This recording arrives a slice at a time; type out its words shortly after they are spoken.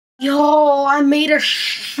Yo, I made a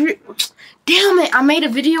damn it, I made a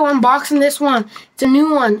video unboxing this one. It's a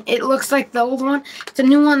new one. It looks like the old one. It's a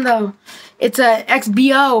new one though. It's a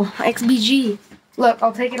XBG. Look,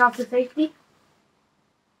 I'll take it off to safety.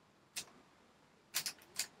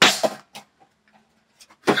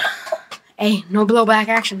 Hey, no blowback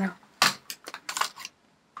action though.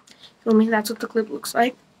 Feel me? That's what the clip looks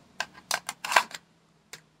like.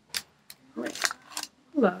 Wait.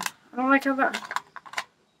 Hold on. I don't like how that.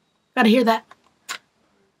 Gotta hear that.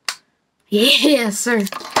 Yes, sir.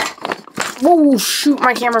 Whoa, shoot,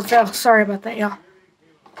 my camera fell. Sorry about that, y'all.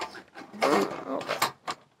 Alright,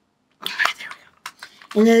 there we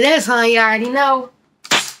go. And then this one, you already know.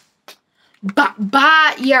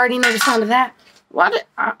 But you already know the sound of that. What?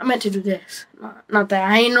 I meant to do this. Not that.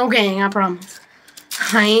 I ain't no gang, I promise.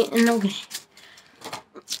 I ain't in no gang.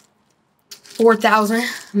 4,000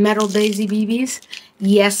 Metal Daisy BBs.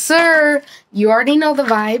 Yes, sir. You already know the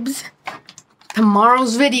vibes.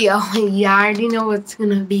 Tomorrow's video, you already know what's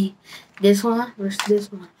gonna be. This one versus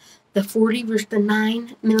this one. The 40 versus the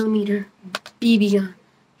 9mm BB gun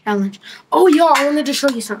challenge. Oh, y'all, I wanted to show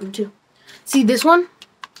you something too. See this one?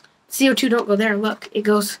 CO2 don't go there. Look, it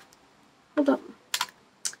goes. Hold up.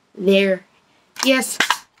 There. Yes,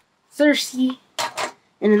 sir. See.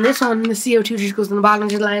 And then this one, the CO2 just goes in the bottom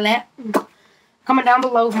just like that. Comment down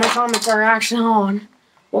below if my comments are actually on.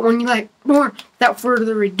 What one you like more? Without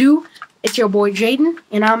further ado, it's your boy Jaden,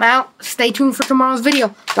 and I'm out. Stay tuned for tomorrow's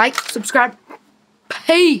video. Like, subscribe.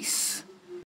 Peace.